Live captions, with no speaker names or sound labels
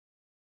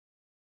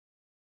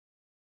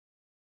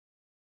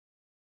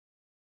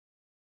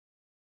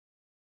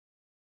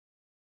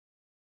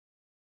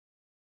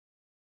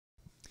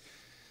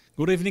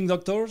Good evening,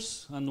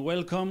 doctors, and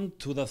welcome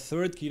to the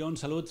third Quirón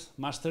Salud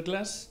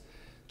Masterclass.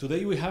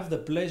 Today we have the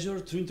pleasure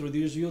to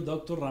introduce you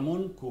Dr.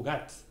 Ramon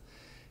Cugat.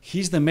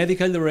 He's the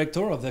Medical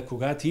Director of the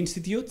Cugat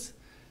Institute,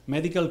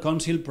 Medical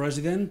Council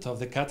President of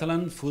the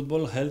Catalan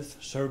Football Health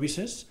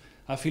Services,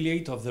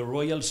 affiliate of the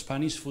Royal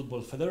Spanish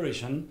Football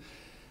Federation,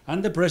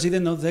 and the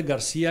President of the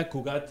Garcia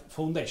Cugat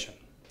Foundation.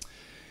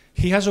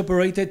 He has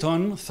operated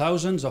on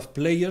thousands of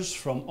players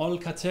from all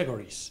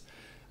categories,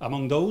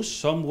 among those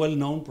some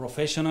well-known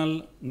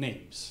professional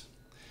names.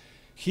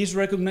 He is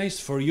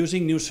recognized for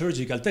using new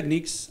surgical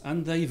techniques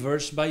and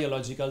diverse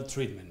biological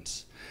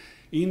treatments.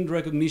 In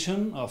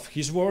recognition of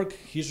his work,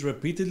 he is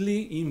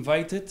repeatedly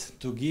invited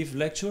to give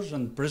lectures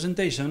and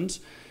presentations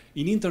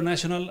in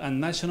international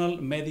and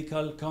national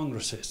medical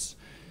congresses.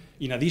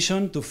 In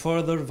addition to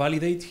further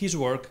validate his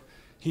work,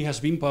 he has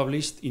been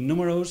published in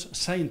numerous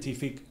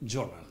scientific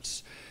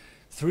journals.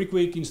 3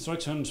 quick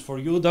instructions for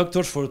you,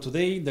 doctors, for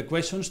today. The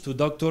questions to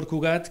Dr.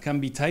 Cugat can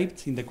be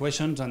typed in the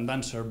questions and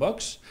answer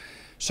box.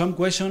 Some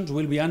questions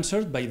will be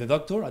answered by the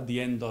doctor at the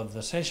end of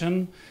the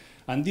session,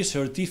 and the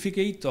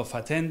certificate of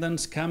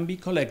attendance can be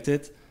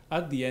collected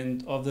at the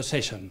end of the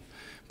session.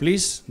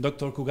 Please,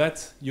 Dr.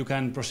 Cugat, you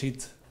can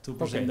proceed to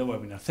present the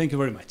webinar. Thank you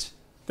very much.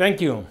 Thank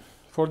you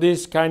for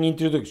this kind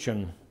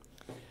introduction.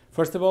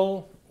 First of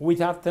all, good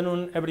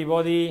afternoon,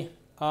 everybody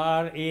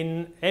are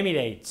in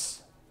Emirates.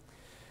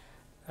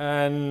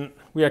 And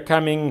we are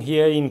coming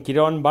here in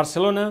Quirón,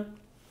 Barcelona,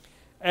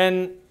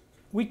 and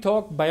we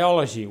talk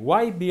biology.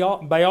 Why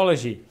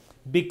biology?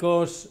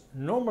 Because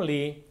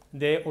normally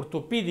the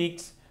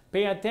orthopedics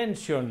pay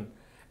attention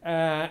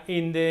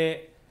in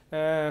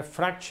the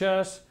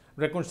fractures,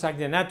 reconstruct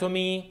the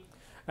anatomy,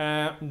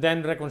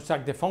 then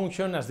reconstruct the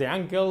function as the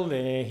ankle,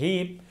 the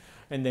hip,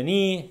 and the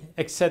knee,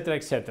 etc.,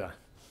 etc.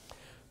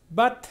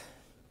 But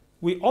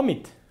we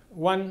omit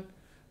one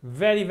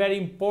very, very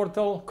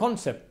important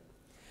concept.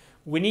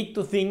 We need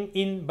to think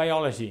in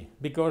biology,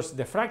 because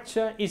the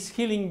fracture is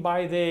healing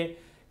by the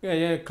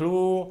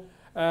glue,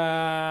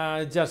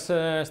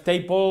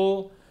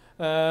 staple,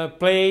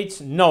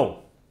 plates.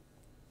 No,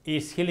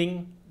 it's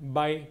healing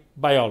by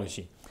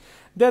biology.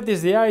 That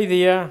is the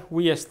idea.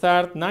 We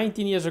start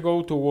 19 years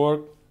ago to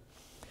work,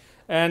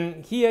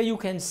 and here you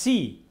can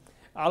see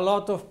a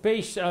lot of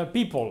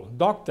people,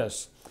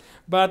 doctors,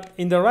 but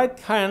in the right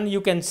hand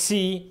you can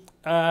see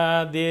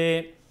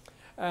the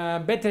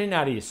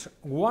veterinaries.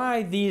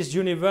 Why these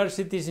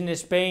universities in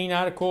Spain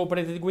are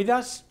cooperated with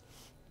us?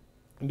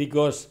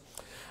 Because,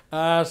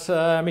 as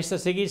Mr.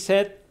 Seguí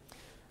said,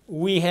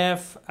 we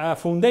have a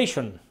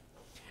foundation,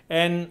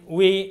 and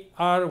we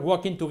are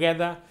working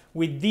together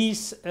with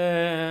these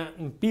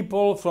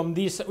people from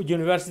this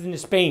university in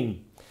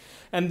Spain.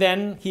 And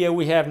then here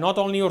we have not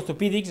only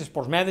orthopedics,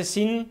 sports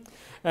medicine,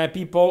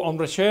 people on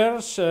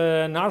research,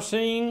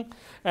 nursing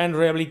and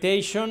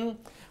rehabilitation.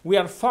 We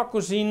are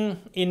focusing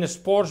in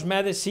sports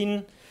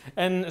medicine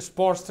and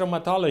sports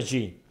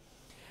traumatology,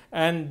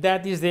 and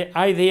that is the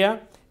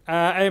idea.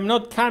 I am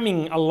not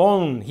coming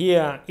alone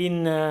here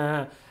in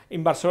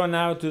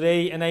Barcelona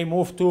today, and I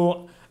moved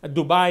to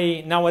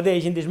Dubai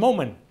nowadays in this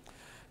moment,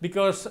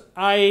 because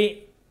I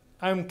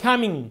am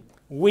coming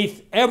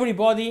with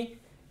everybody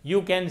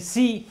you can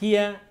see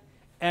here,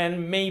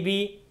 and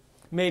maybe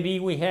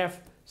we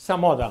have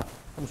some other.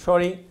 I'm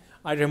sorry,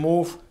 I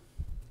remove.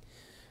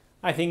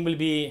 I think will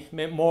be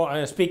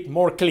more speak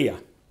more clear.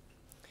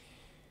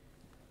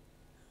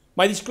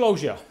 My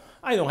disclosure,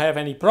 I don't have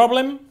any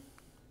problem,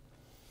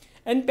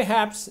 and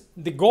perhaps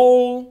the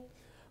goal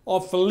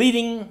of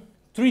leading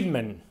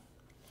treatment.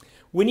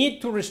 We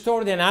need to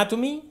restore the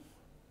anatomy,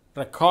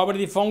 recover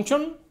the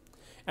function,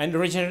 and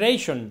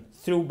regeneration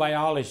through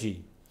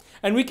biology.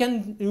 And we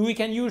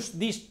can use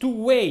these 2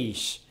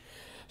 ways: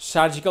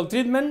 surgical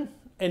treatment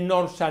and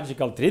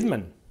non-surgical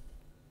treatment.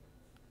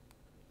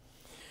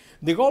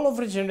 The goal of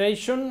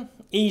regeneration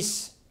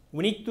is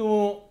we need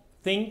to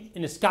think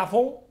in a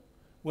scaffold,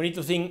 we need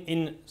to think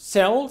in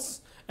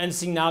cells and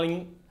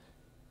signaling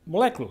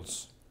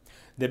molecules.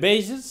 The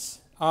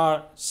bases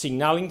are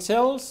signaling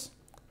cells,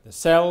 the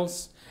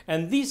cells,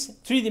 and this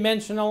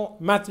 3-dimensional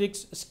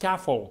matrix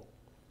scaffold.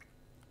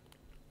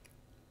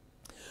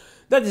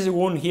 That is a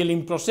wound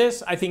healing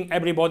process, I think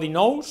everybody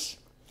knows,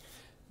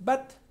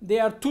 but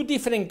there are 2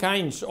 different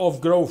kinds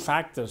of growth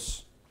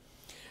factors.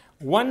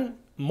 One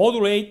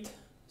modulates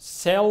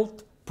cell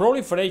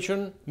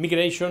proliferation,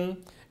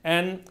 migration,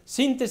 and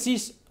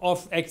synthesis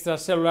of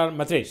extracellular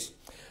matrix.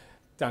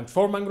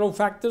 Transformant growth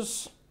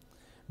factors,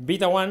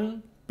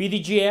 beta-1,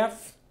 PDGF,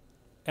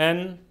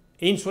 and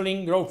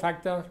insulin growth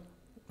factor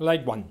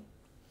like 1.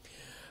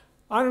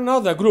 And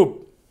another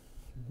group,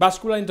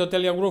 vascular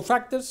endothelial growth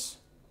factors,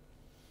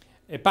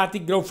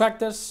 hepatic growth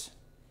factors,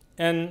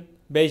 and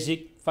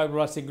basic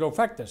fibroblastic growth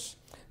factors.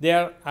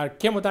 There are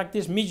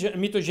chemotactics,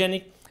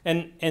 mitogenic,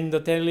 and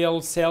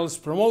endothelial cells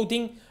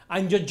promoting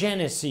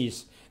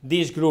angiogenesis,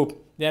 this group.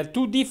 There are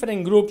 2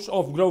 different groups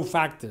of growth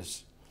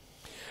factors.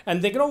 And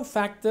the growth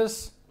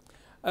factors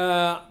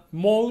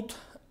mode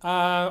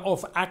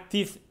of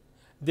active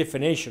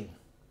definition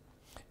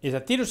is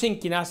a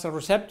tyrosine kinase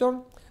receptor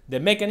The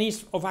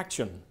mechanism of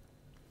action.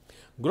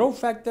 Growth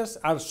factors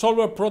are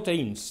cellular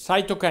proteins,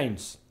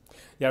 cytokines.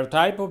 They are a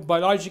type of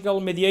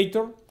biological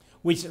mediator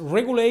which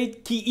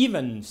regulate key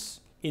events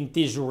in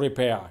tissue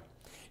repair.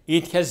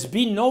 It has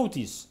been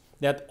noticed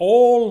that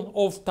all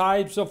of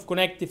types of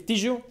connective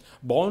tissue,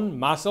 bone,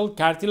 muscle,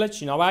 cartilage,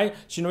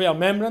 synovial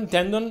membrane,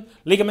 tendon,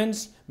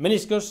 ligaments,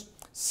 meniscus,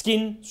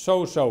 skin,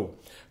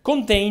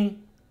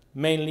 contain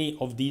mainly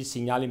of these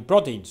signaling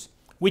proteins,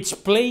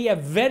 which play a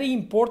very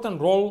important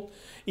role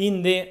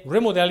in the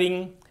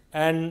remodeling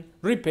and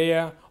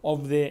repair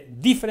of the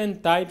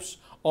different types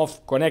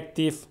of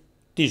connective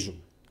tissue.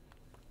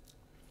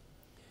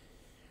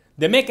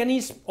 The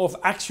mechanism of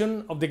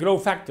action of the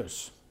growth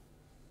factors.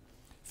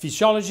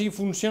 Physiology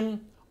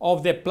function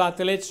of the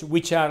platelets,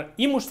 which are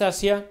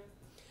hemostasia,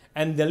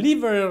 and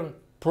deliver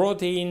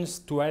proteins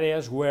to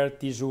areas where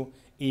tissue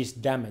is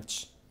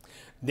damaged.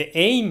 The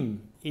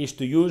aim is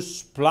to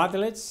use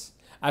platelets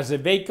as a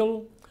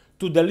vehicle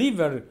to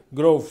deliver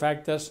growth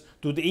factors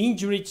to the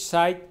injured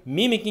site,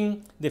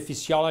 mimicking the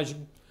physiologic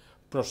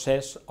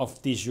process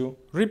of tissue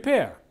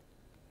repair.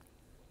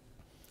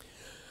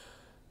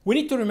 We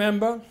need to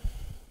remember,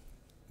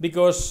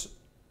 because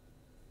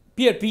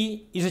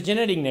PRP is a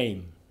generic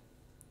name,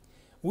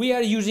 we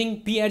are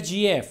using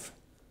PRGF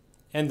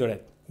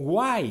endoret.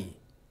 Why?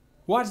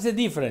 What's the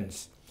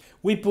difference?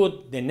 We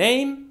put the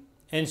name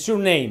and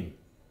surname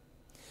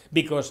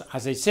because,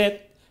 as I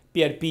said,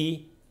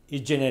 PRP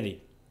is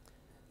generic.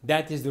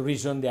 That is the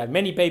reason there are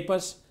many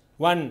papers,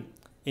 one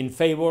in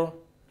favor,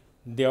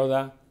 the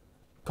other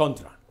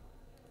contra.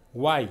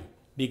 Why?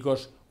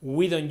 Because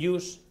we don't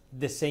use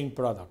the same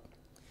product.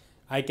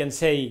 I can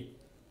say,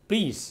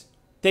 please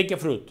take a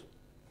fruit,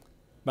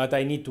 but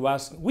I need to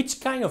ask which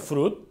kind of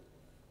fruit.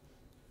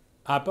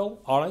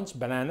 Apple, orange,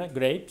 banana,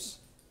 grapes,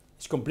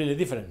 it's completely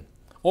different.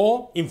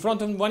 Or in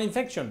front of one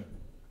infection.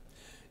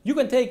 You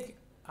can take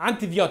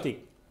antibiotic,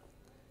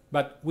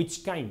 but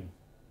which kind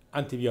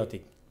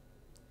antibiotic?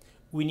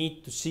 We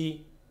need to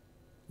see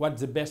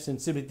what's the best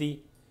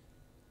sensitivity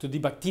to the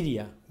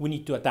bacteria we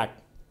need to attack.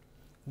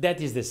 That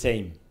is the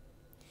same.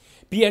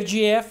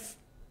 PRGF,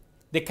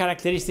 the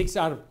characteristics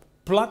are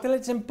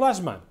platelets and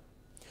plasma,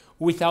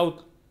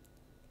 without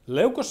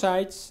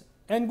leukocytes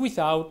and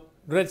without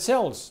red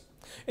cells.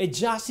 It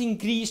just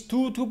increased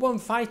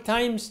 2.5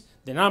 times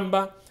the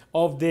number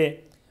of the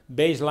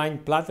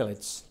baseline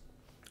platelets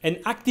and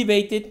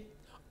activated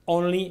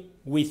only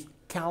with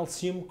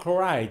calcium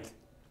chloride.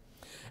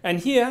 And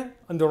here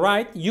on the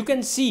right you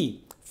can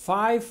see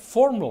 5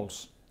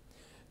 formulas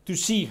to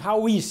see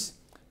how is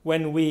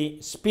when we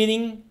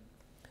spinning,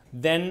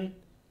 then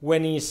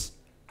when is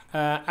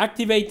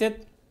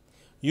activated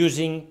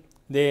using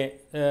the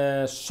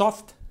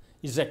soft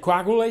is a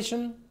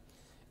coagulation,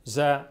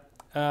 the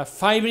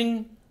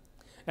fibrin,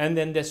 and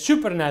then the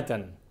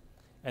supernatant.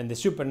 And the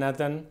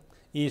supernatant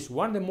is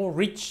one of the more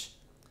rich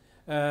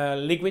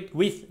liquid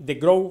with the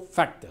growth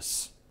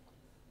factors.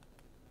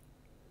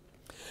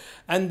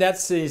 And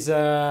that is,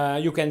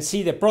 you can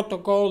see the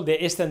protocol,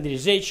 the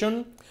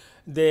standardization.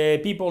 The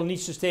people need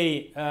to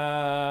stay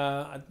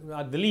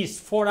at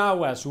least 4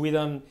 hours. We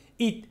don't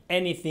eat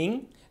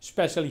anything,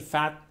 especially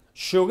fat,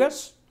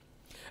 sugars.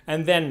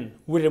 And then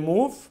we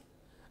remove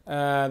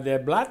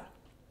the blood,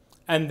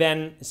 and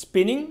then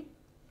spinning,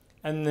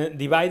 and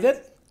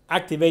divided,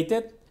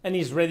 activated, and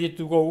is ready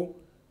to go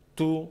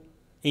to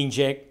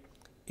inject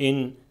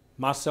in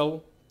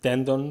muscle,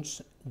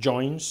 tendons,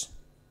 joints,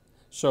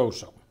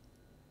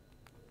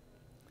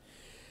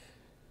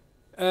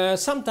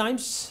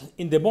 sometimes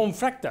in the bone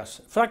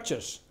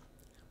fractures,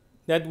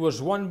 that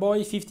was one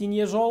boy, 15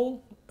 years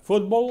old,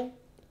 football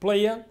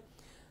player,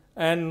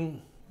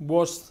 and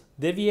was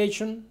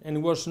deviation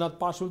and was not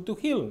possible to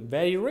heal,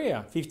 very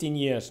rare, 15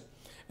 years,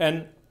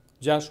 and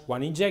just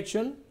one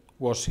injection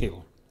was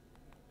healed.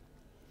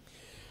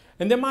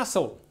 And the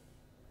muscle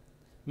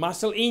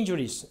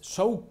injuries,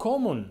 so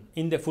common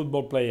in the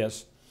football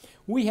players.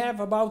 We have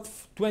about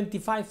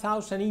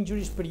 25,000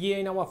 injuries per year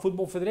in our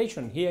football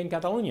federation here in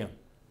Catalonia.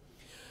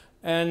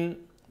 And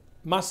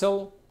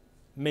muscle,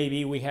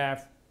 maybe we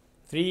have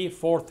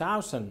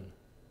 3,000-4,000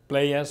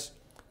 players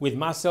with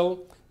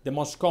muscle. The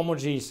most common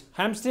is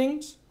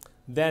hamstrings,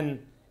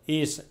 then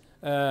is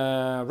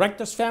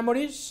rectus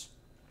femoris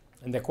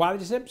and the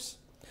quadriceps,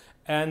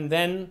 and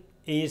then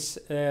is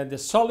the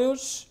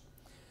soleus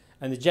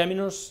and the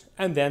geminus,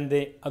 and then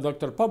the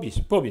adductor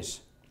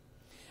pubis.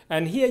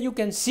 And here you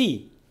can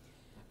see,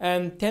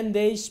 and 10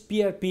 days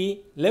PRP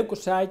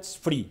leukocytes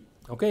free,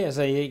 okay, as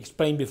I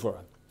explained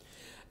before.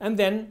 And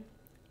then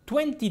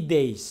 20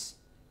 days,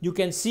 you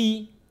can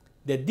see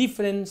the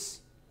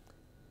difference.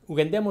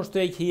 We can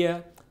demonstrate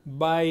here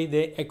by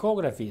the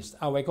echographist.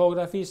 Our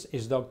echographist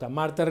is Dr.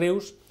 Marta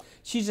Reus.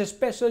 She's a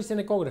specialist in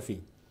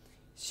echography.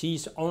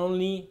 She's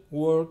only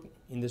worked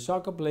in the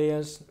soccer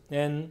players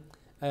and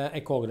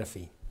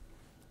echography.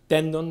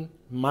 Tendon,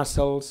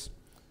 muscles.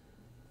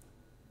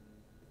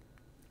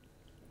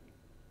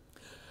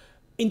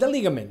 In the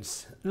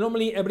ligaments,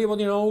 normally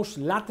everybody knows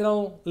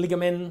lateral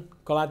ligament,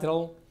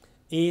 collateral,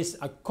 is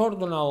a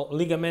cordonal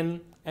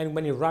ligament, and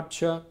when it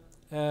ruptures,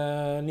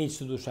 needs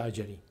to do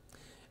surgery.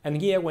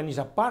 And here, when it's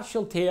a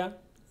partial tear,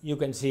 you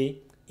can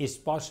see it's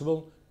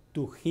possible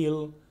to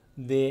heal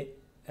the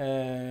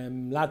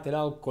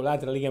lateral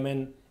collateral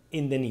ligament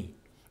in the knee.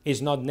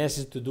 It's not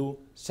necessary to do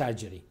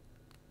surgery.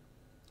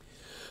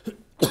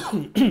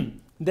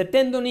 The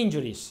tendon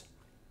injuries.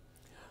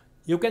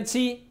 You can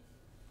see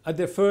at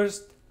the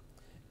first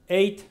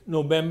 8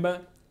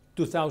 November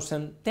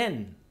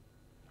 2010.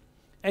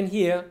 And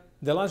here,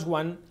 the last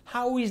one,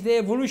 how is the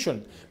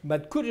evolution?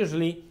 But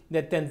curiously,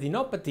 the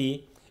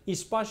tendinopathy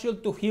is possible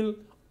to heal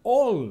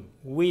all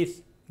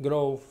with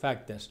growth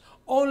factors.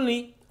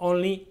 Only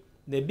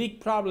the big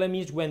problem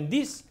is when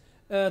this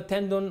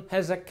tendon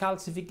has a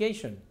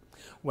calcification.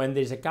 When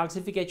there's a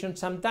calcification,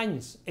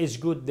 sometimes it's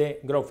good the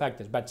growth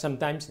factors, but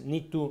sometimes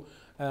need to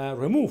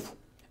remove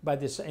by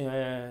this,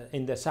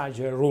 in the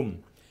surgery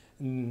room.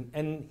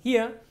 And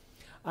here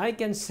I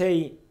can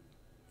say,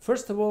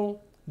 first of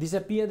all,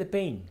 disappear the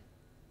pain,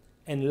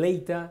 and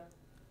later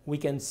we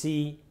can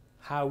see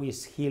how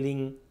is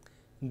healing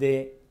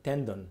the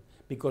tendon,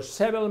 because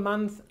several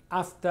months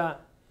after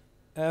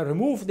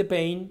remove the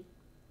pain,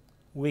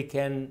 we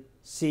can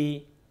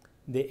see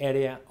the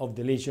area of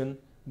the lesion,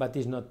 but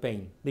it's not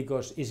pain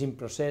because it's in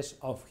process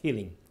of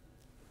healing.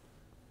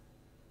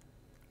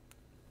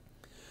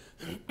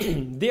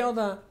 The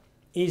other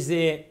is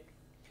the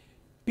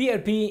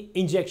PRP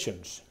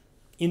injections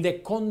in the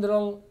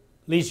chondral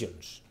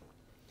lesions.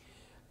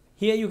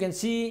 Here you can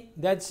see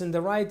that's in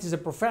the right is a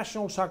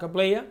professional soccer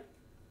player.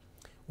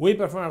 We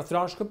perform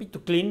arthroscopy to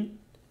clean,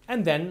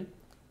 and then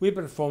we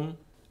perform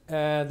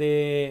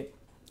the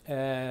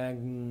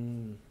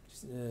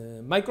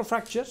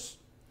microfractures,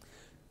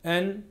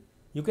 and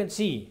you can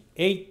see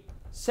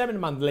 7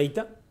 months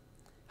later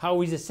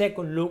how is the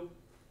second look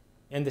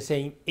and the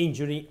same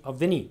injury of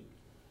the knee.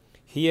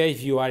 Here,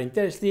 if you are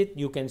interested,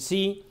 you can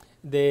see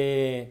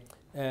the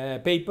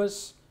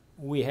papers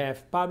we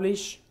have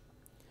published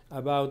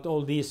about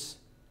all these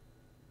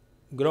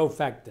growth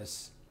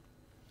factors.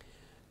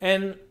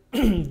 And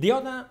the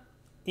other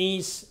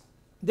is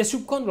the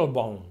subchondral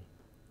bone.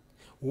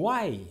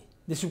 Why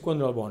the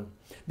subchondral bone?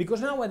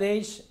 Because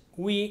nowadays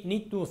we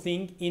need to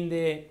think in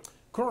the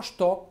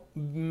crosstalk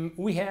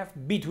we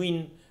have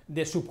between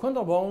the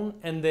subchondral bone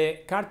and the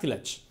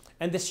cartilage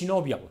and the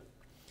synovial.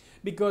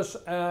 Because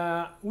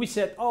we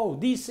said, oh,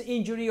 this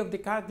injury of the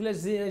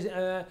cartilage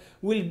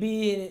will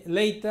be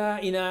later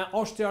in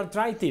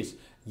osteoarthritis.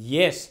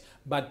 Yes,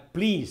 but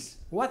please,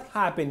 what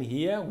happened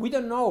here? We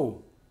don't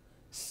know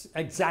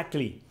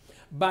exactly.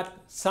 But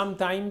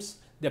sometimes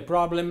the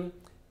problem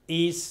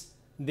is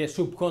the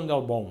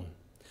subchondral bone.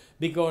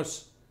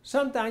 Because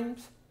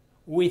sometimes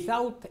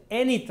without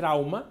any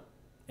trauma,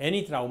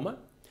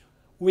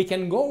 we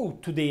can go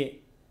to the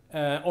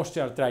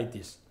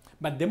osteoarthritis.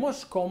 But the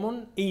most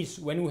common is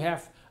when we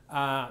have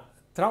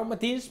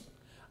traumatism,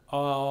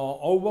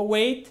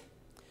 overweight,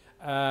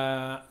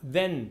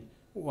 then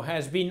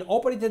has been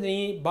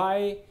operated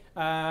by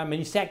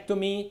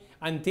meniscectomy,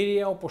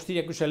 anterior or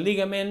posterior cruciate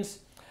ligaments,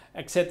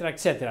 etc.,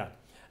 etc.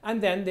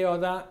 And then the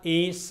other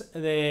is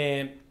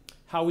the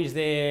how is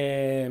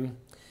the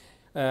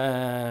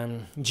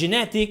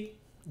genetic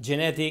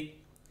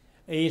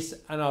is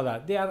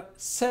another. There are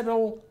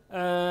several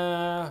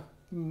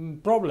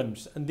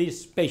problems in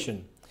this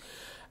patient.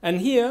 And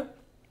here,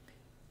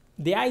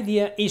 the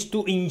idea is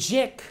to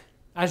inject,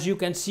 as you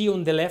can see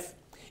on the left,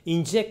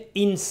 inject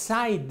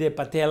inside the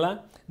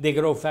patella the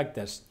growth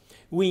factors.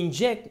 We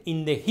inject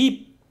in the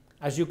hip,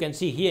 as you can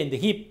see here in the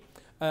hip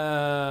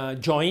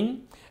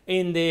joint,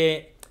 in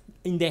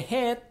the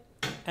head,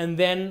 and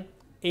then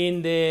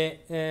in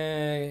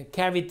the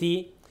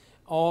cavity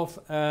of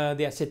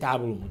the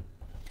acetabulum.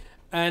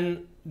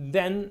 And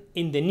then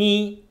in the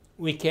knee,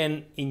 we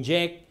can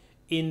inject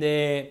in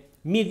the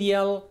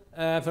medial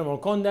femoral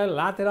condyle,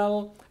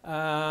 lateral,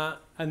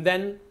 and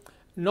then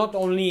not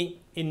only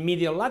in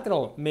medial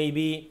lateral,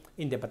 maybe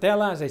in the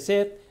patella, as I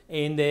said,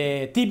 in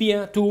the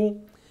tibia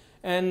too.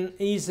 And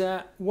is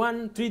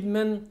one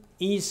treatment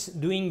is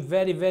doing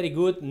very, very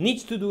good,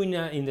 needs to do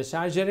in the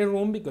surgery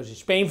room because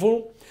it's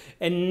painful,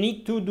 and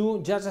need to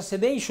do just a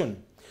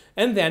sedation.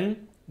 And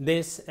then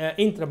this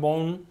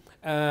intrabone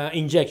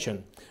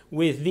injection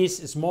with this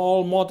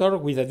small motor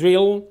with a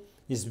drill,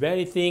 this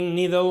very thin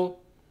needle,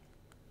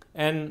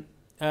 and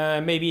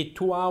maybe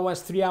 2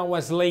 hours, 3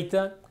 hours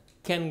later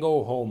can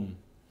go home.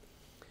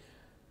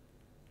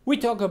 We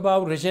talk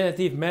about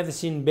regenerative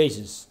medicine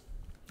bases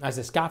as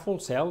the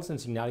scaffold, cells, and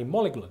signaling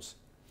molecules.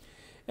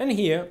 And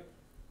here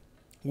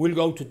we'll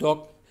go to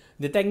talk,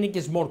 the technique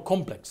is more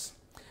complex,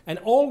 and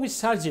always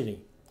surgery,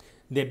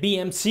 the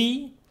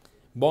BMC,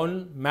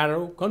 bone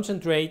marrow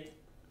concentrate,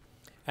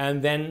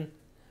 and then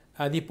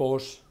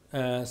adipose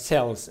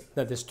cells,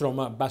 that is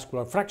stroma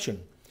vascular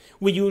fraction.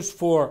 We use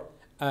for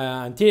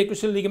anterior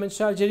cruciate ligament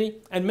surgery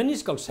and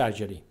meniscal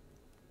surgery.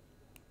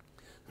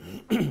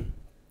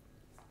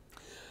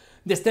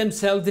 The stem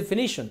cell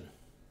definition,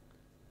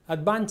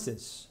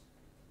 advances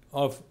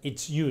of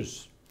its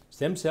use.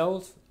 Stem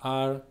cells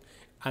are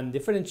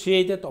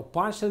undifferentiated or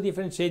partially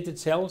differentiated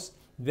cells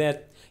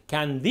that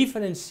can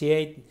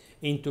differentiate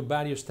into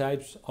various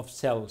types of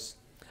cells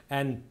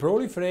and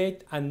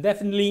proliferate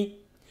indefinitely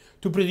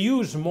to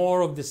produce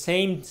more of the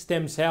same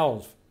stem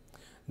cells.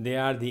 They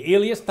are the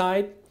earliest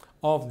type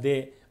of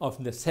the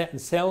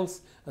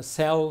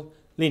cell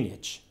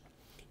lineage.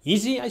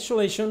 Easy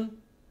isolation,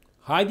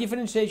 high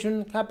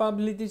differentiation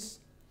capabilities,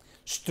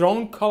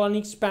 strong colony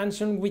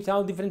expansion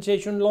without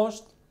differentiation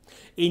lost,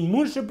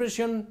 immune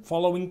suppression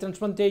following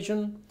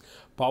transplantation,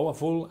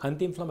 powerful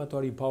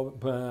anti-inflammatory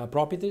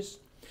properties,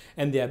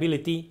 and the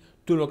ability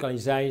to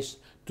localize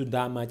to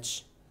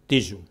damaged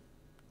tissue.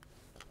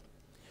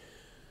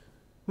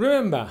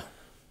 Remember,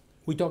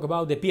 we talk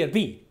about the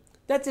PRP.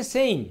 That's the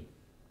same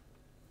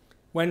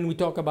when we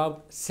talk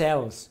about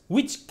cells.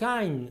 Which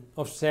kind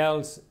of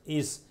cells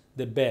is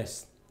the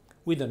best?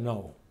 We don't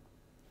know.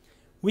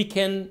 We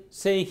can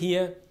say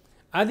here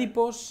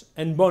adipose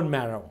and bone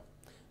marrow.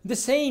 The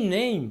same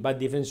name but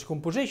different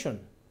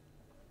composition.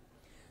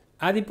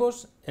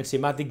 Adipose,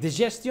 enzymatic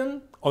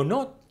digestion or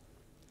not.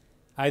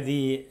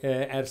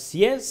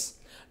 RCS,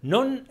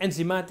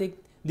 non-enzymatic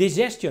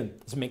digestion,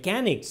 it's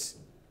mechanics.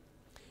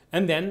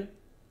 And then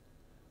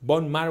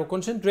bone marrow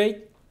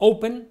concentrate,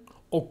 open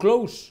or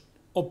close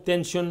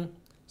obtention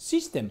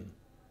system.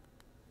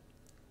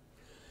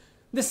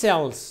 The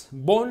cells,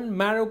 bone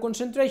marrow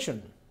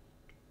concentration.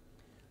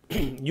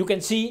 You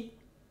can see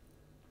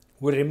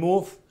we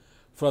remove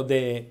from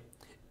the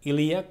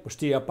iliac,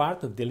 posterior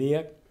part of the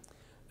iliac,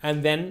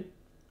 and then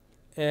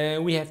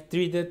we have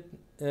treated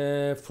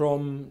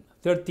from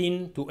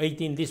 13 to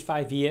 18, these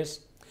 5 years,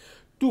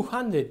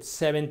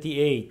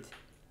 278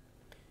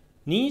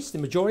 knees, the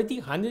majority,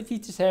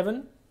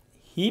 157,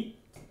 hip,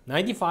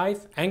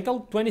 95,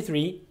 ankle,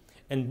 23,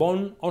 and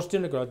bone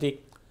osteonecrotic,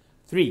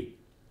 3.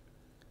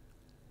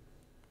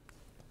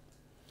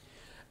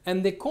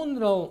 And the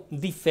chondral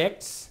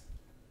defects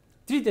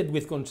treated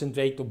with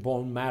concentrate of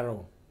bone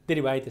marrow,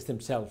 derived stem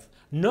cells,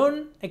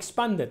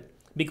 non-expanded,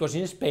 because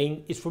in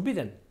Spain it's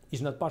forbidden,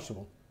 it's not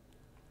possible.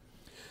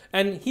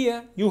 And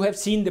here you have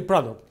seen the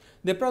product.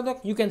 The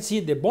product, you can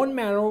see the bone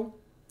marrow,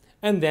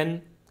 and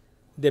then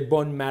the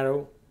bone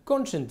marrow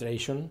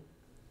concentration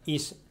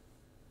is,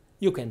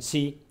 you can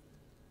see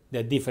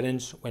the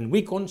difference when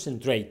we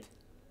concentrate.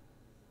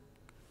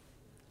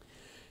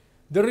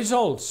 The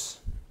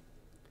results,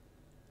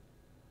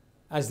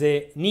 as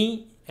the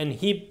knee and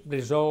hip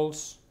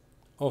results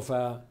of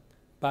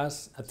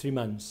past 3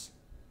 months.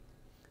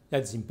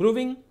 That's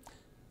improving,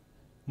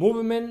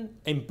 movement,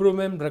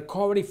 improvement,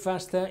 recovery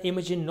faster,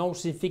 imaging, no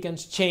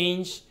significant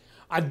change,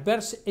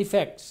 adverse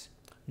effects,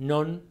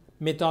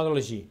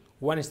 non-methodology,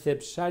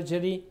 one-step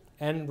surgery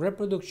and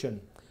reproduction,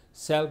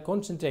 cell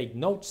concentrate,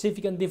 no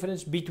significant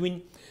difference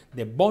between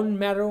the bone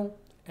marrow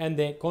and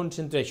the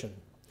concentration.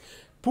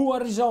 Poor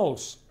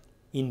results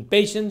in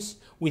patients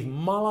with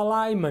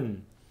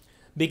malalignment,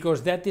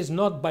 because that is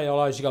not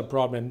biological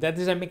problem, that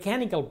is a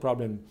mechanical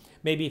problem.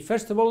 Maybe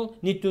first of all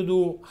need to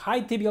do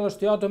high tibial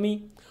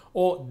osteotomy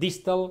or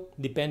distal,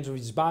 depends if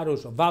it's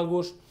varus or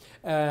valgus,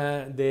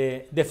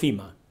 the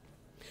femur.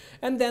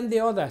 And then the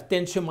other,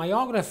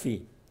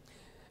 tensiomyography.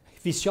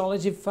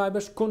 Physiology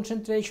fibers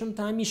concentration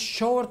time is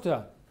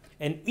shorter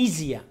and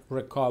easier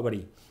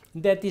recovery.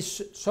 That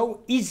is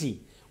so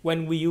easy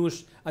when we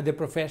use the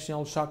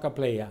professional soccer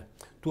player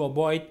to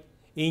avoid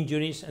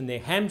injuries in the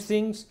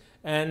hamstrings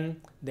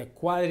and the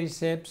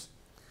quadriceps,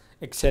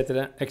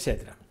 etc.,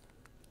 etc.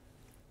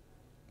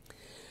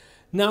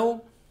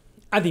 Now,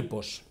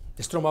 adipose,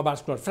 the stromal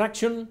vascular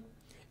fraction,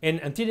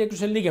 and anterior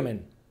cruciate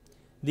ligament,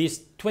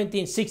 this 20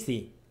 and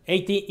 60,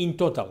 80 in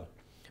total.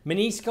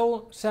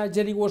 Meniscal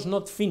surgery was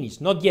not finished,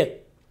 not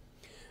yet.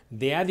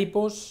 The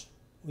adipose,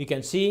 we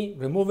can see,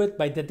 removed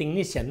by the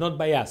technician, not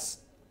by us,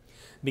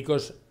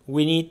 because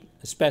we need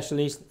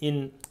specialists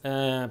in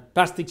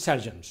plastic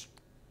surgeons.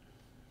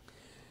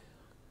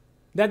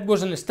 That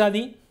was a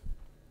study,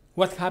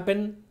 what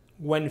happened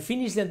when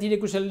finished the anterior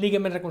cruciate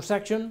ligament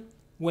reconstruction,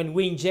 when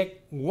we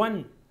inject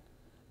one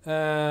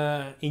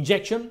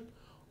injection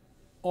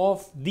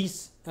of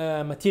this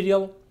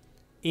material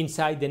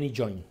inside the knee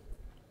joint.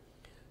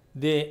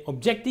 The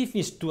objective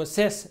is to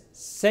assess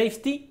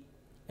safety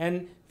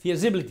and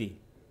feasibility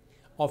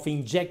of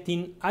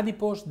injecting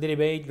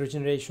adipose-derived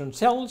regeneration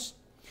cells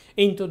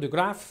into the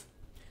graft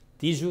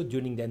tissue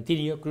during the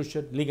anterior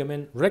cruciate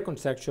ligament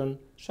reconstruction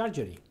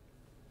surgery.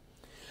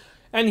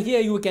 And here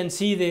you can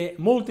see the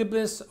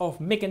multiples of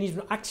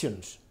mechanism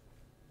actions.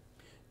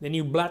 The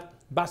new blood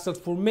vessel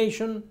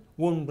formation,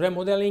 wound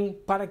remodeling,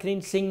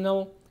 paracrine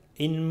signal,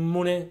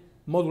 immune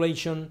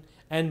modulation,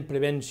 and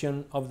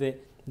prevention of the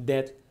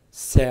dead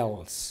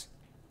cells.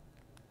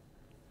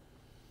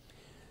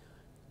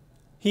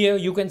 Here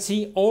you can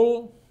see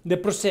all the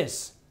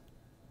process.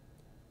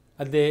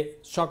 The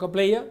soccer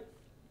player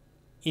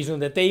is on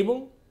the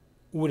table,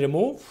 we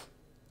remove,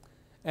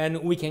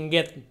 and we can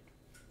get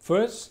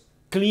first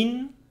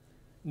clean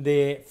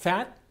the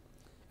fat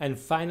and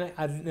final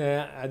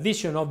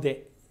addition of the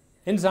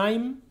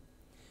enzyme,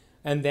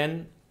 and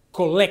then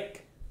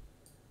collect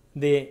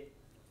the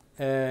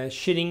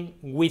shearing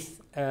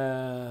with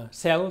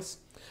cells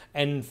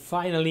And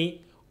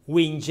finally,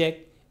 we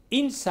inject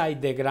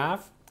inside the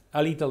graft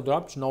a little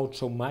drops, not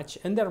so much,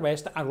 and the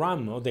rest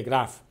around of the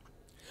graft.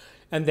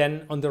 And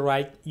then on the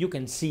right, you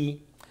can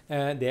see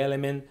the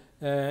element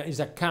is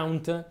a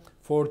counter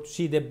for to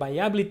see the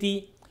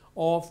viability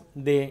of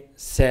the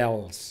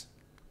cells.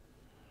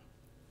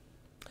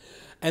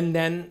 And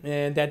then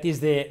that is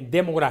the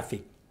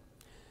demographic.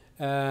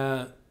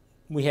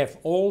 We have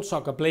all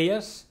soccer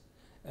players,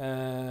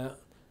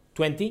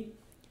 20.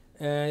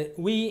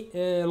 We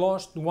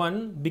lost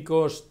one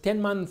because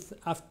 10 months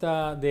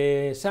after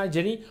the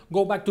surgery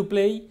go back to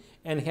play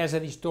and has a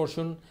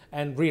distortion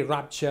and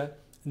re-rupture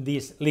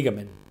this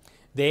ligament.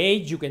 The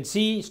age you can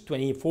see is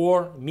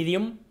 24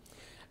 medium,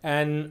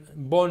 and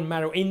bone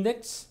marrow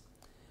index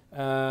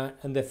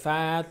and the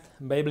fat,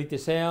 viability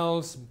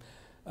cells,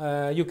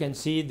 you can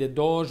see the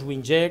dose we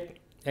inject,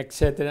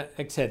 etc.,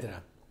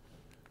 etc.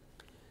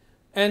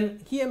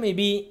 And here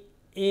maybe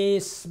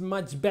is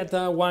much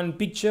better one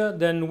picture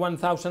than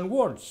 1,000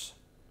 words.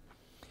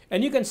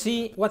 And you can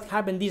see what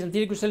happened this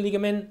anterior cruciate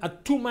ligament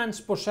at 2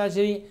 months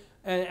post-surgery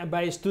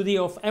by a study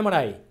of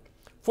MRI,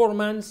 4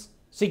 months,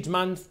 6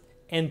 months,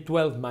 and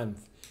 12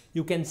 months.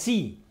 You can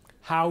see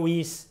how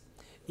is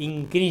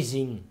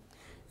increasing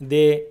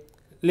the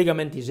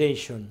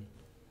ligamentization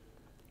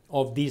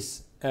of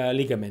this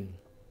ligament.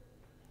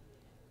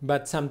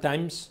 But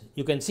sometimes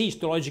you can see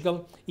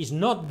histological is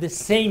not the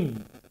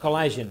same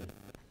collagen,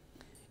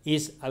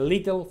 is a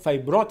little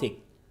fibrotic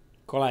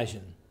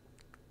collagen.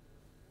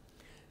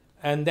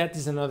 And that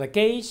is another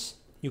case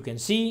you can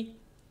see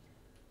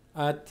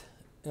at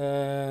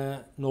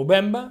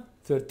November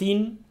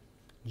 13,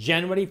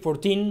 January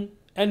 14,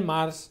 and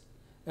March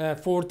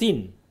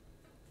 14.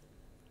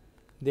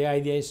 The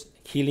idea is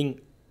healing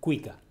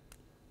quicker.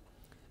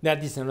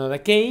 That is another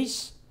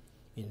case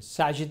in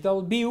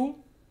sagittal view,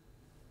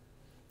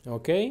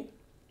 okay,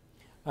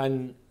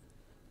 and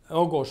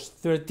August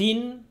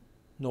 13,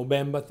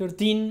 November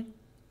 13,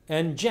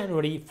 and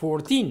January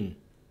 14.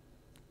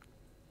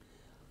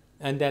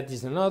 And that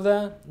is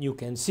another, you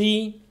can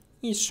see,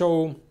 is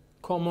so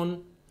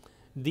common,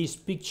 this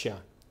picture,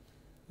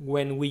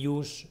 when we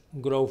use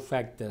growth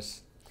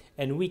factors.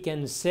 And we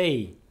can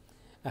say,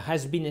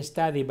 has been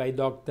studied by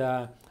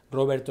Dr.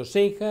 Roberto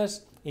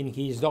Seijas in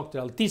his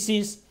doctoral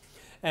thesis,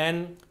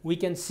 and we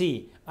can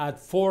see at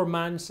 4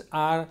 months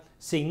are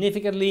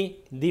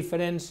significantly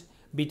difference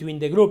between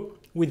the group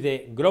with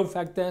the growth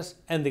factors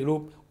and the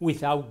group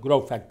without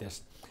growth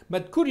factors.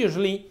 But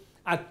curiously,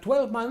 at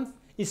 12 months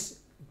is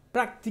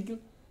practically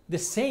the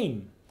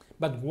same.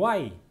 But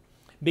why?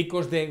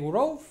 Because the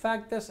growth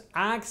factors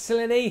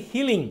accelerate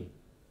healing.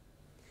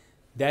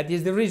 That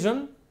is the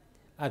reason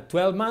at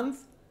 12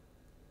 months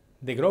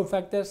the growth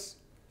factors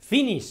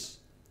finish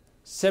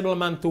several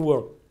months to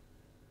work,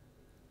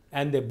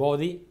 and the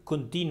body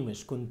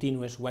continues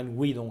when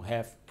we don't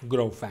have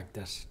growth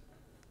factors.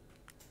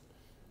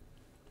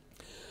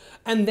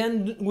 And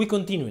then we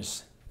continue.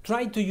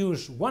 Try to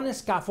use one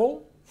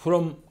scaffold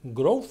from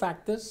growth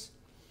factors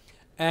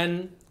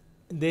and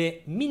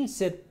the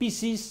minced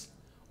pieces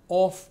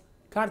of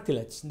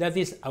cartilage, that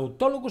is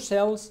autologous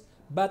cells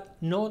but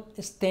not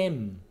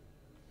stem.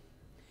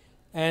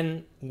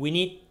 And we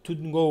need to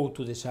go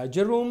to the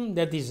surgery room.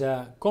 That is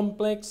a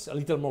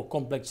little more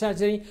complex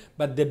surgery,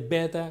 but the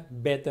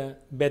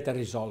better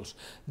results.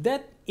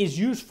 That is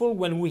useful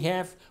when we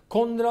have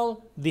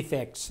chondral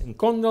defects. In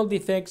chondral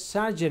defects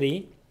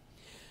surgery,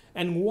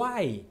 and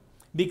why?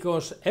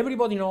 Because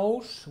everybody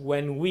knows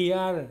when we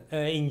are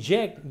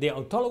inject the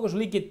autologous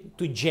liquid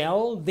to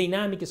gel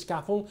dynamic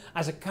scaffold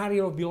as a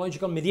carrier of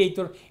biological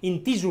mediator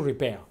in tissue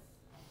repair.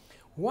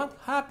 What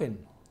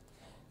happened?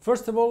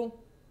 First of all,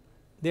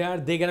 there are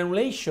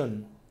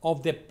degranulation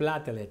of the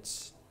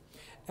platelets,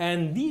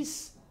 and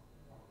these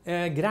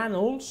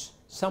granules,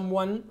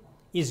 someone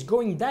is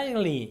going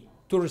diagonally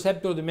to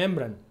receptor of the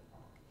membrane,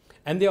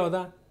 and the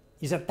other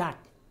is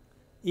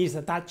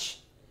attached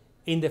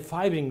in the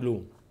fibrin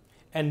glue,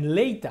 and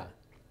later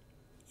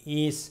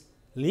is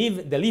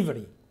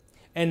delivery,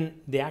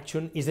 and the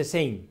action is the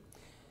same.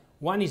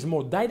 One is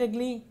more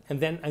directly and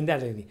then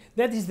indirectly.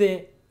 That is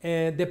the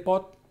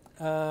pot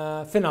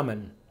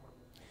phenomenon,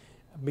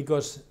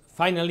 because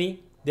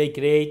finally they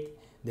create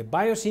the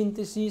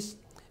biosynthesis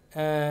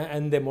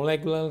and the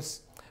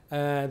molecules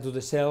to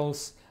the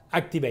cells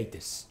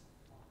activators.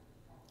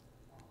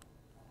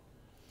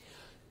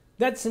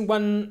 That's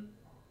one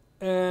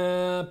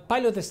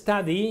pilot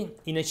study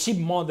in a sheep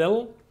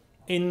model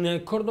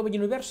in Córdoba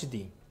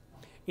University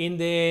in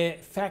the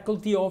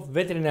Faculty of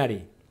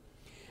Veterinary.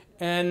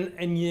 And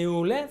in the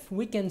left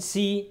we can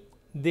see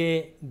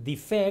the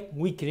defect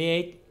we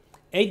create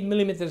 8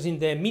 millimeters in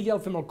the medial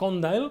femoral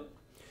condyle,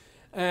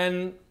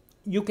 and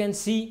you can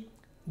see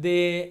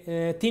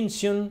the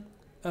tension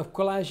of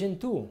collagen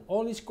 2.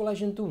 All is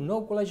collagen 2,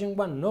 no collagen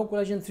 1, no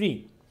collagen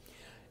 3.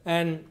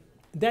 And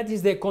that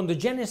is the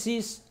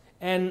chondrogenesis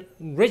and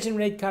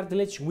regenerate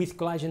cartilage with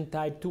collagen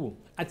type 2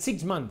 at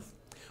 6 months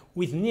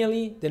with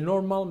nearly the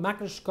normal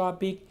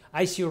macroscopic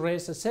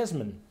ICRS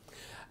assessment.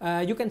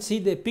 You can see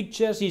the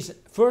pictures is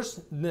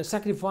first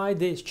sacrifice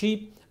the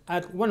sheep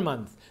at 1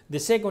 month, the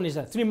second is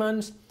at 3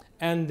 months,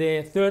 and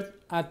the third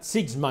at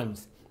 6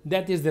 months.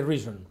 That is the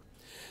reason.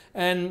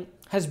 And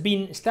has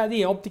been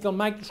studied optical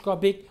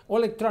microscopic or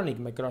electronic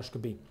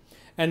microscopy.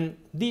 And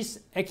this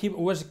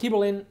was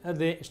equivalent of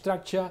the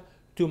structure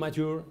to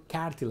mature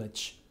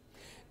cartilage.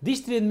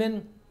 This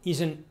treatment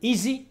is an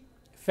easy,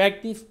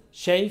 effective,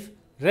 safe,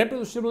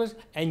 reproducible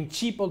and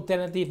cheap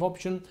alternative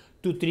option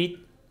to treat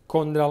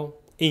chondral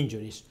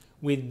injuries.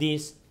 With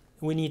this,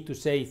 we need to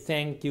say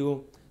thank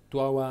you to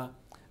our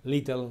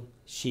little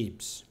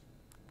sheeps.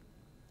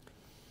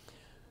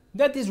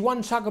 That is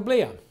one soccer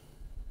player.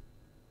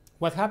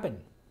 What happened?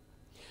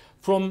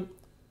 From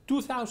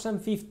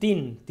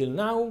 2015 till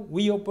now,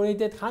 we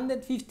operated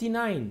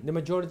 159, the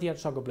majority are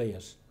soccer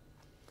players.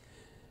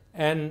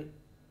 And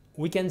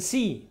we can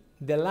see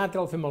the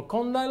lateral femoral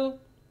condyle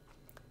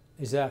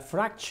is a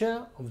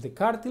fracture of the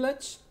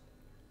cartilage,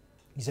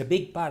 is a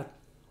big part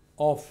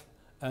of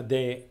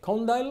the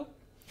condyle,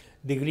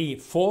 degree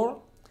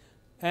 4,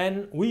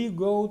 and we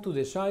go to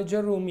the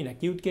surgery room in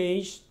acute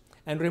case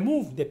and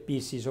remove the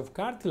pieces of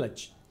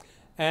cartilage.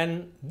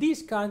 And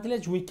this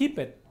cartilage, we keep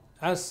it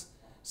as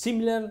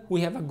similar,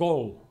 we have a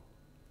goal.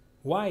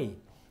 Why?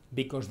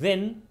 Because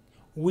then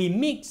we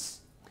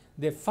mix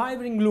the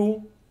fibrin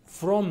glue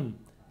from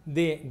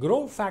the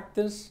growth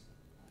factors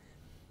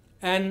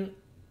and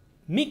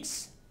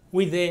mix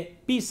with the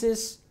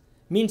pieces,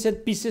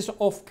 minced pieces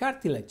of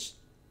cartilage.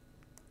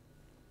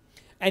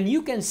 And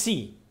you can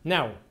see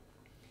now,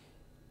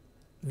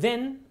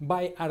 then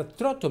by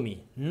arthrotomy,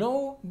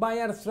 no by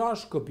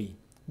arthroscopy,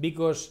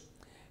 because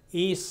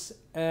is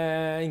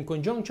in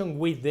conjunction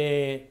with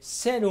the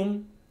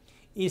serum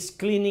is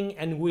cleaning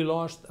and we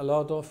lost a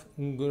lot of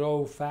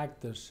growth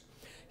factors.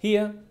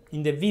 Here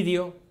in the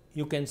video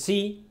you can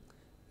see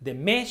the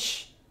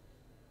mesh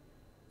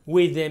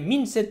with the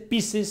minced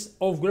pieces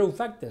of growth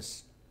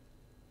factors.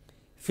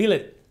 Feel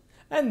it,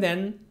 and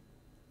then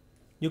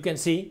you can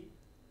see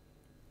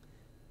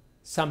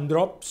some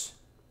drops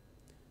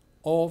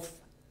of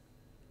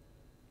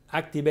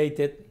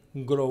activated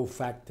growth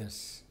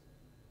factors.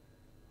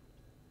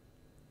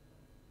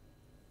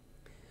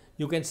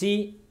 You can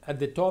see at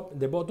the top,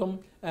 the bottom,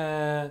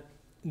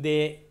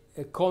 the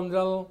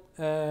chondral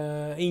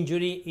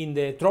injury in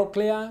the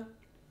trochlea,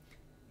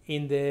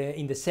 in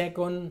the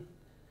second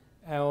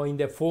or in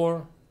the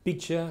fourth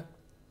picture.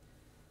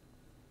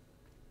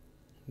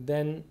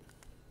 Then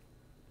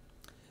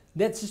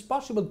that is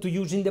possible to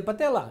use in the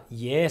patella.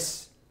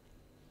 Yes.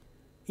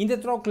 In the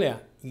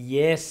trochlea.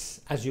 Yes,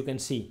 as you can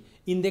see.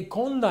 In the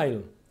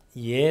condyle.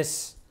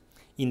 Yes.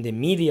 In the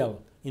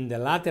medial, in the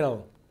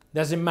lateral.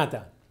 Doesn't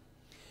matter.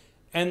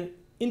 And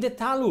in the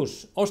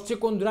talus,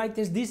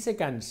 osteochondritis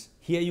dissecans,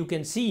 here you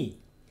can see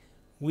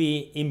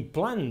we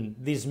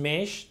implant this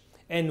mesh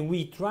and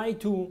we try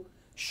to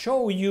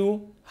show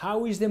you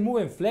how is the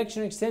movement,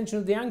 flexion, extension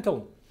of the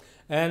ankle,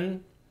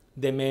 and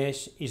the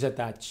mesh is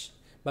attached.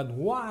 But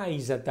why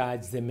is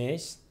attached the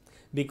mesh?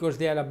 Because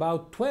there are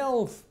about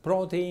 12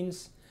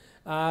 proteins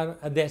are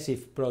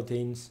adhesive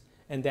proteins,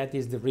 and that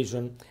is the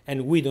reason,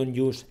 and we don't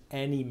use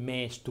any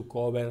mesh to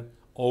cover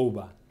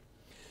over.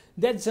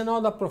 That's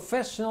another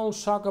professional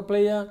soccer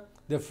player,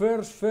 the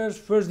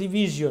first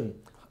division,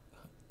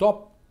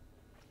 top.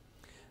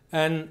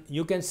 And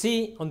you can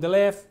see on the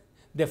left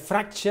the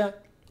fracture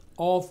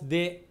of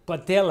the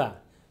patella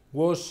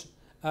was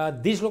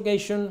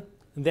dislocation,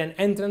 then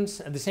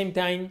entrance at the same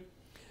time,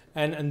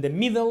 and in the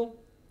middle,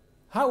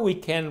 how we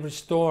can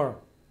restore?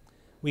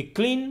 We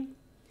clean,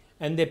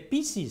 and the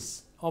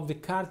pieces of the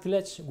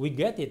cartilage, we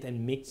get it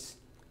and mix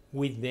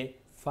with the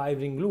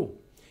fibrin glue.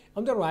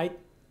 On the right,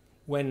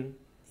 when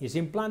is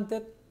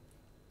implanted,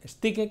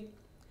 stick it,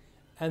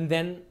 and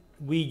then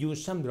we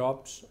use some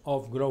drops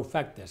of growth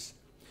factors.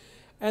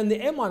 And the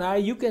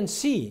MRI you can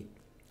see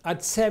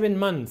at 7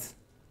 months,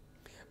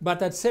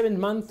 but at 7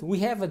 months we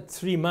have at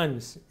 3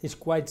 months. It's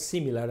quite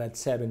similar at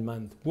 7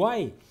 months.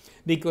 Why?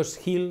 Because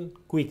heal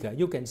quicker.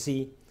 You can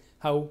see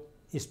how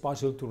it's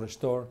possible to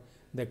restore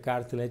the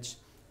cartilage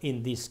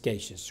in these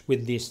cases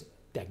with this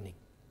technique.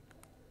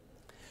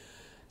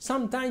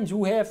 Sometimes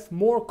we have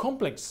more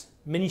complex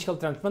meniscal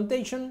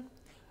transplantation,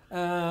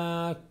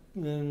 anterior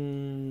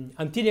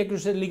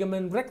cruciate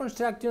ligament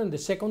reconstruction the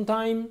second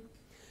time,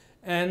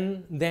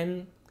 and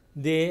then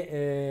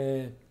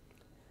the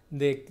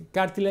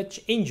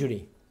cartilage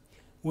injury.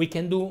 We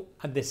can do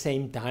at the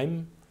same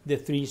time the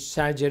 3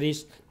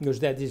 surgeries, because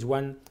that is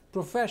one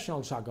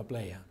professional soccer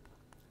player.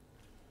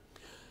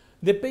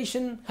 The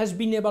patient has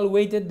been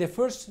evaluated the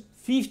first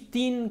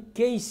 15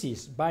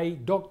 cases by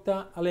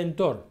Dr.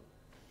 Alentor,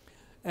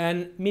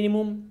 and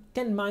minimum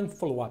 10-month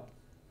follow-up.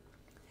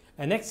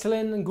 An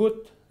excellent and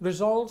good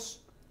results,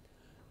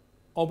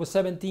 over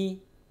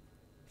 70,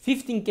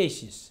 15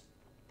 cases.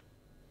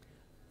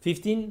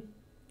 15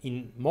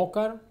 in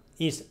MOCAR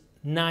is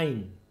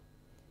 9.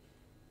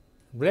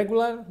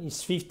 Regular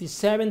is 50,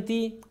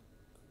 70,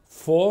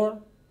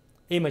 4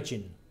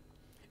 imaging.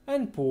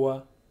 And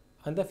poor,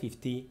 under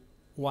 50,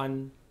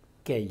 1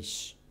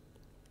 case.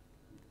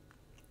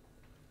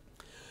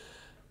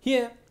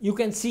 Here you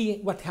can see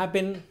what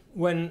happened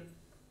when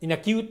in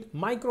acute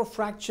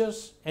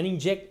microfractures and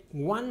inject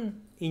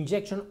one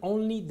injection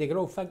only the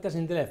growth factors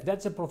in the left.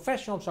 That's a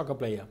professional soccer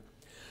player.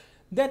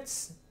 That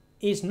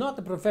is not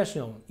a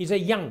professional, is a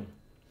young.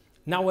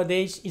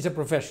 Nowadays is a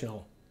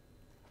professional.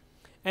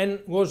 And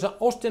was an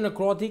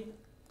osteonecrotic,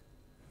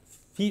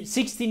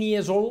 16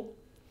 years old,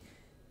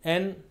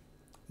 and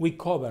we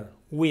cover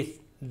with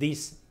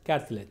this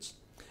cartilage.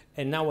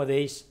 And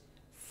nowadays,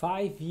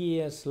 5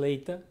 years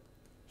later,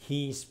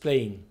 he is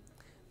playing.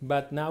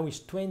 But now he's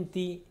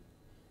 20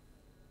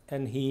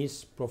 and he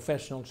is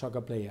professional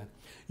soccer player.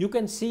 You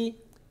can see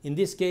in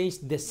this case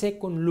the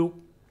second look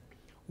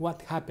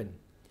what happened.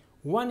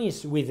 One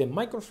is with a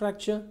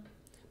microfracture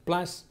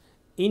plus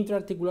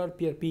intraarticular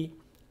PRP.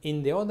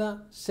 In the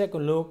other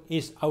second look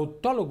is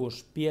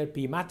autologous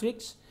PRP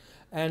matrix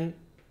and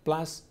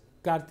plus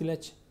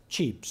cartilage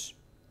chips.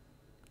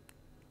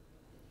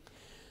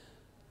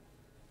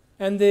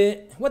 And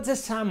what's the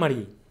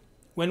summary?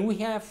 When we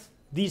have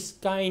this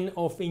kind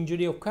of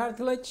injury of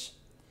cartilage,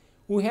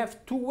 we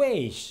have two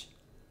ways.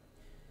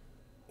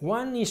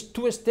 One is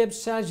two-step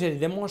surgery,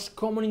 the most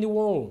common in the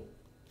world.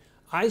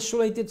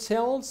 Isolated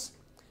cells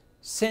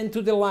sent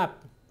to the lab,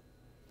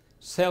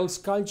 cells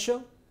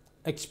culture,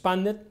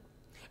 expanded,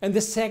 and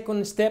the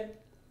second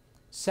step,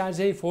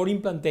 surgery for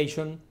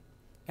implantation,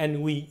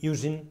 and we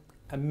using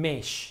a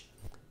mesh,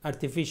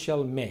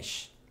 artificial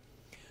mesh.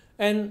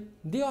 And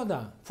the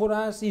other for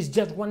us is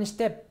just one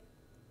step,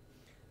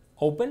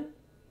 open,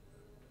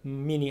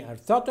 mini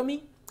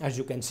arthrotomy, as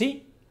you can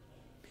see,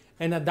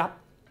 and adapt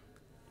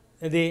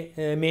the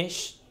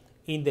mesh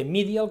in the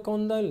medial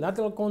condyle,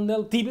 lateral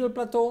condyle, tibial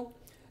plateau,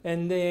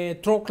 and the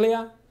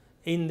trochlea,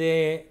 in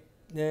the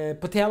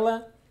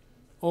patella,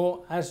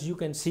 or as you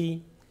can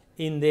see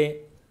in the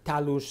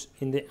talus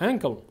in the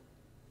ankle.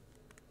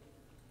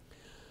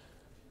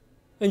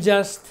 And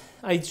just,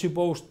 I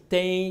suppose,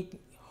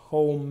 take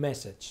home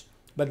message.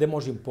 But the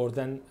most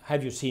important,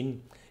 have you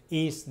seen,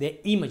 is the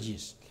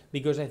images,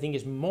 because I think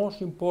it's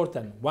most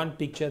important, one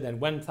picture than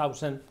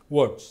 1,000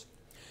 words.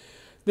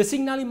 The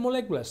signaling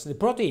molecules, the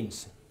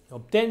proteins,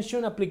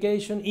 obtention,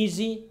 application,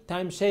 easy,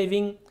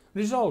 time-saving,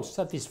 results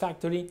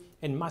satisfactory,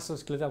 and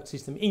musculoskeletal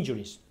system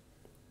injuries.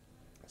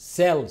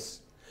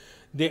 Cells,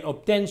 the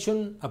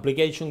obtention,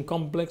 application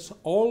complex,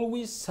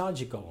 always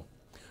surgical.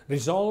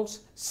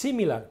 Results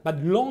similar but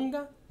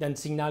longer than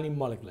signaling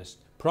molecules.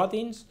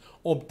 Proteins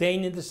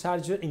obtained in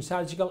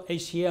surgical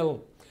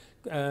ACL,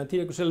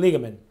 anterior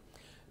ligament,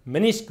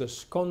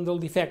 meniscus, condyle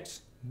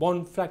defects,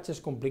 bone fractures,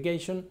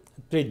 complication,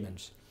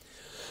 treatments.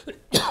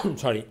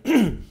 Sorry.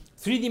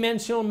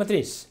 Three-dimensional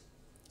matrix,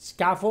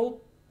 scaffold,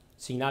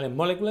 signaling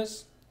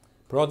molecules,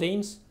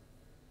 proteins,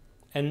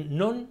 and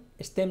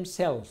non-stem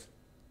cells,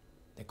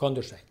 the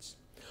chondrocytes.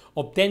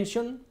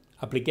 Obtention,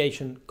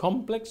 application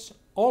complex,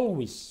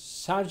 always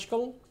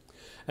surgical,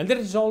 and the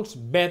results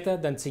better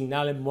than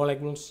signaling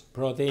molecules,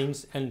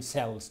 proteins, and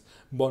cells,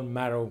 bone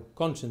marrow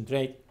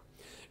concentrate,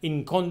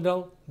 in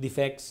condyle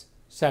defects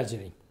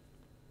surgery.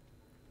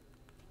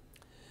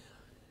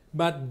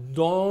 But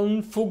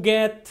don't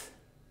forget,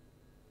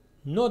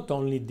 not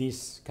only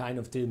this kind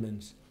of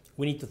treatments,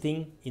 we need to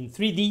think in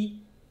 3D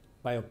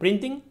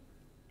bioprinting,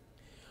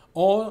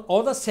 or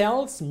other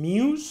cells,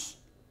 muse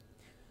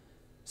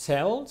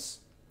cells,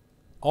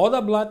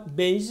 other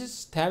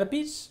blood-based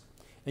therapies,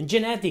 and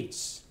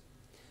genetics,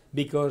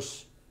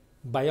 because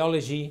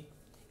biology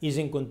is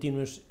in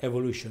continuous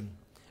evolution,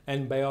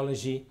 and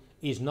biology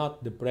is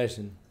not the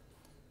present,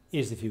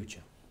 is the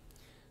future.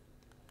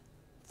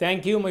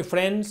 Thank you, my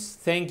friends.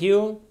 Thank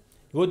you.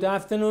 Good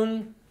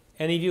afternoon.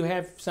 And if you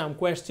have some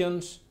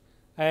questions,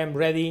 I am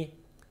ready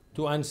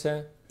to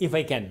answer if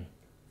I can.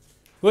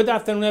 Good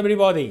afternoon,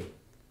 everybody.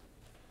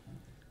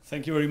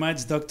 Thank you very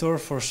much, Doctor,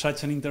 for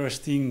such an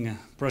interesting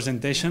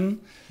presentation.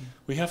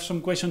 We have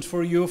some questions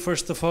for you.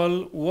 First of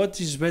all,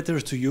 what is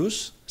better to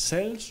use,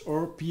 cells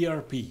or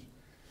PRP?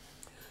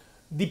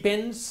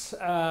 Depends.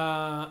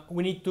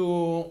 We need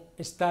to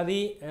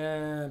study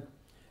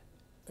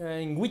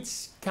in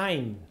which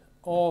kind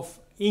of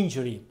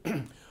injury.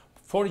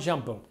 For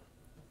example,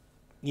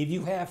 if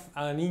you have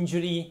an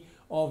injury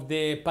of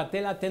the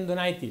patella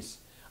tendonitis,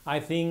 I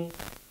think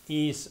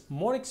is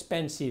more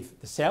expensive.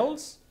 The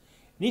cells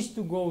needs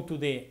to go to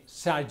the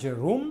surgery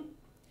room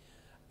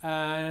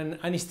and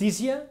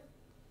anesthesia.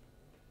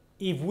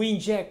 If we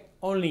inject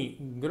only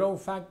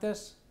growth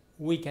factors,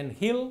 we can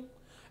heal,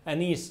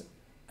 and is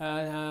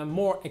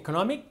more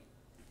economic,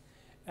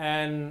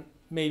 and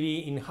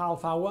maybe in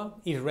half hour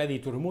is ready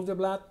to remove the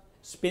blood,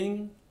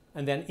 spinning,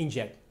 and then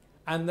inject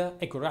under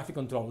echographic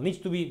control. Needs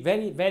to be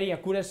very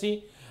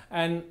accuracy,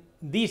 and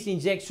these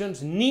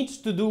injections needs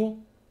to do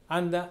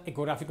under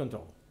echographic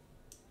control.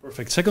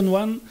 Perfect. Second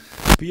one,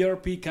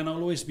 PRP can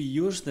always be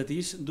used. That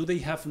is, do they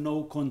have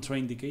no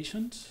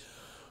contraindications?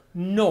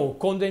 No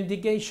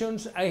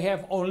contraindications. I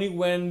have only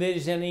when there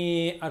is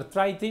any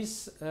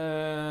arthritis,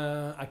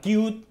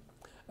 acute.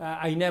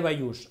 I never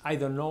use. I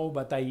don't know,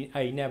 but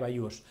I never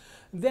use.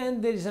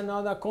 Then there is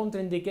another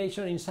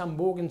contraindication in some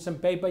book, in some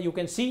paper you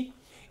can see,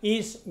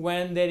 is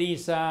when there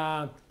is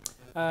the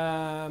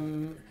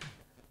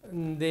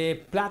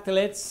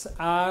platelets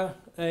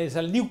is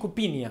a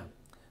leukopenia.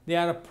 They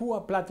are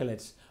poor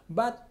platelets,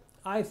 but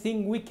I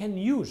think we can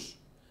use,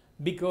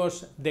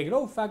 because the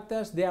growth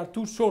factors, there are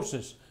two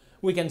sources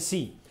we can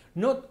see,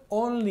 not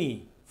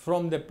only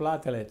from the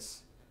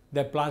platelets,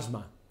 the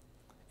plasma,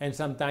 and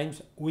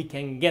sometimes we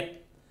can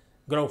get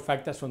growth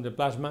factors from the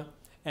plasma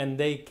and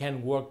they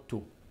can work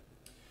too.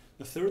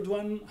 The third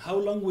one, how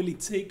long will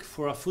it take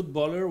for a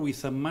footballer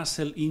with a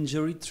muscle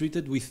injury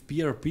treated with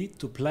PRP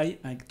to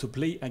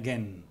play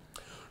again?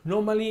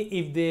 Normally,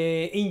 if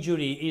the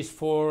injury is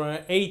for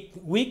 8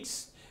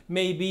 weeks,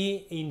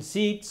 maybe in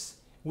 6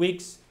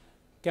 weeks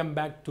come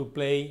back to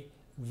play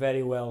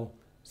very well.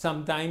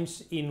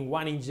 Sometimes in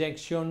 1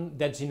 injection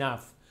that's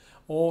enough,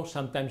 or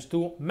sometimes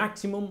 2,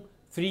 maximum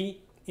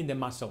 3 in the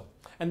muscle.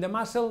 And the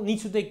muscle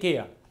needs to take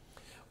care.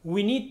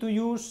 We need to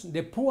use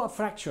the poor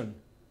fraction.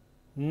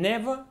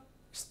 Never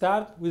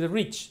start with the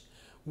rich.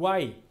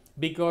 Why?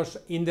 Because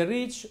in the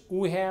rich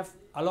we have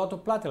a lot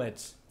of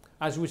platelets,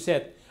 as we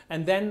said,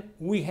 and then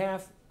we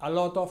have a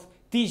lot of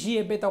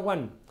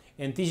TGA-beta1,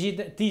 and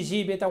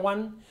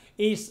TGA-beta1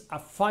 is a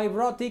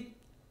fibrotic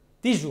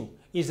tissue,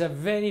 is a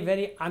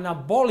very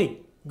anabolic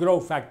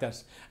growth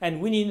factors,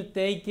 and we need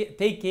to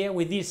take care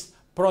with this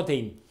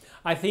protein.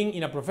 I think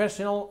in a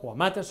professional or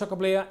amateur soccer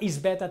player it's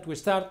better to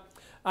start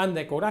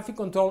under echographic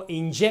control,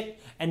 inject,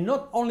 and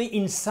not only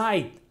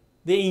inside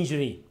the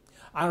injury,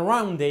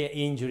 around the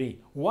injury.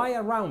 Why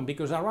around?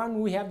 Because around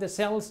we have the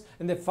cells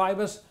and the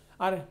fibers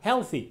are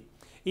healthy.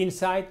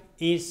 Inside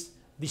is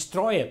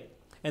destroyed,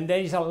 and there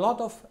is a lot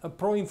of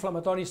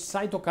pro-inflammatory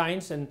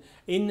cytokines and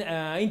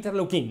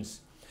interleukins,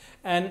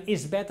 and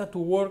it's better to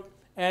work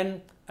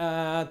and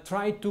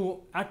try to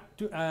act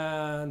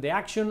the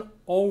action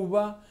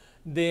over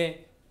the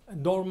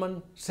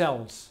dormant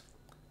cells,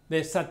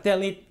 the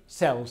satellite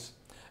cells,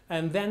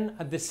 and then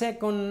at the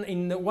second,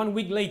 in 1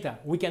 week later,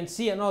 we can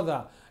see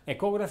another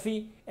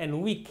echography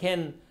and we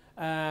can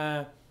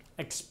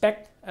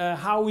expect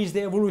how is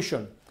the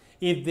evolution.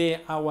 If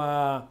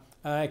our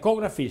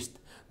echographist,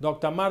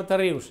 Dr. Marta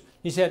Rius,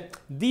 he said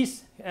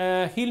this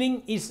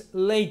healing is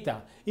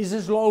later, is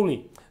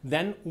slowly,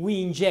 then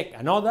we inject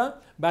another,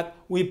 but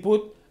we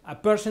put a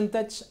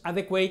percentage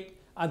adequate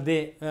at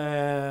the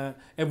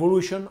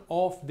evolution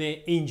of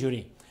the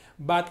injury.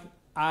 But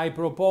I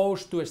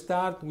propose to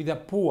start with a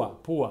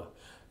poor,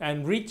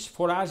 and rich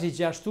for us is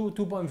just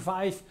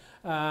 2.5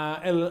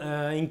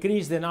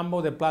 increase the number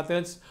of the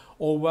platelets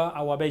over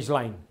our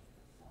baseline.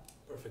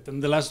 Perfect.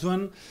 And the last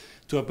one,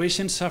 to a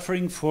patient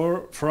suffering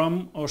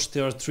from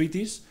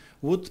osteoarthritis,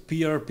 would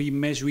PRP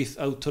mesh with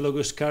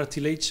autologous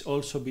cartilage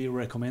also be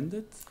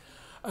recommended?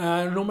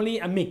 Normally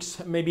a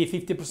mix, maybe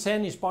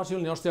 50% is possible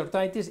in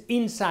osteoarthritis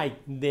inside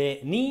the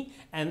knee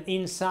and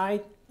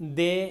inside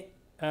the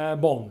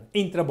bone,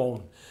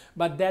 intrabone.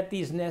 But that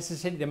is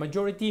necessary. The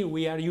majority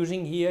we are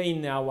using here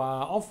in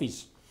our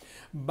office,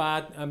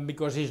 but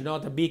because it's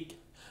not a big,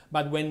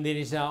 but when there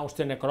is an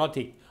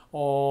osteonecrotic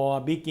or a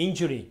big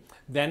injury,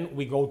 then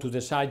we go to the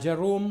surgery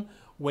room,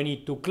 we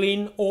need to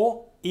clean,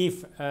 or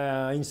if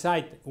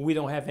inside we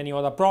don't have any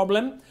other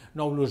problem,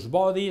 no loose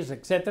bodies,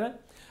 etc.,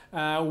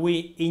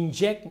 we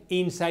inject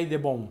inside the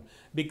bone,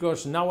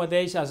 because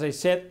nowadays, as I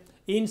said,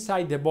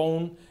 inside the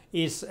bone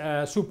is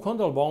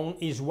subchondral bone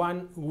is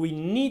one we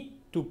need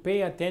to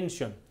pay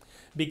attention,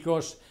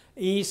 because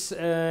is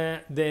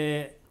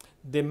the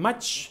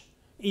match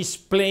is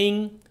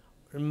playing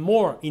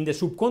more in the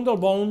subchondral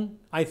bone,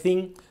 I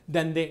think,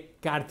 than the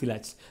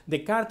cartilage. The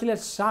cartilage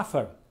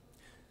suffer.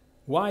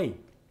 Why?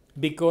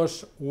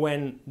 Because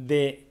when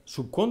the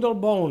subchondral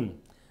bone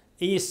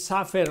is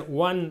suffer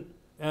one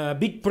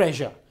big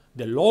pressure,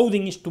 the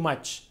loading is too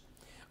much,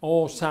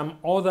 or some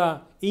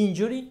other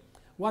injury,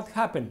 what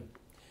happened?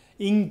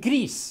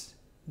 Increase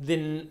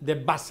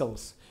the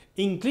vessels,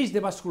 increase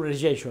the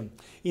vascularization.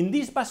 In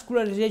this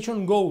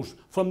vascularization goes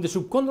from the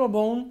subchondral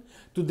bone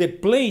to the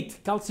plate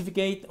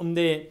calcificate on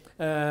the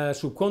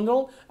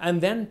subchondral,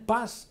 and then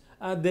pass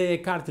the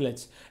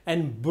cartilage,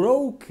 and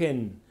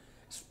broken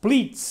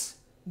splits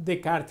the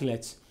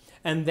cartilage,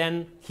 and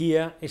then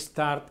here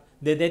start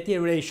the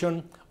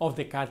deterioration of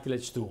the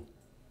cartilage too.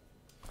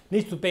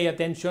 Needs to pay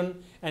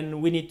attention,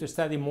 and we need to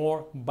study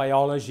more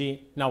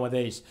biology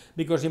nowadays,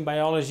 because in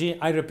biology,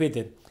 I repeat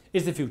it,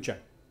 is the future.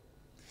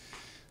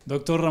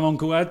 Dr. Ramon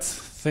Cugat,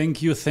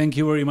 thank you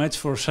very much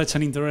for such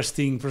an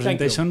interesting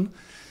presentation.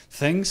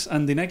 Thanks.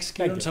 And the next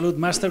Quirón Salud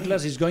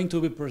Masterclass is going to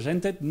be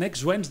presented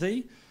next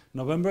Wednesday,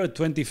 November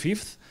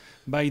 25th,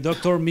 by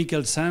Dr.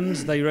 Miquel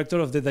Sanz, Director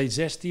of the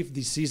Digestive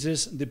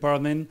Diseases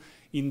Department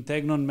in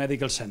Tegnon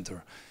Medical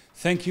Center.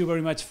 Thank you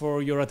very much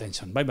for your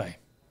attention. Bye-bye.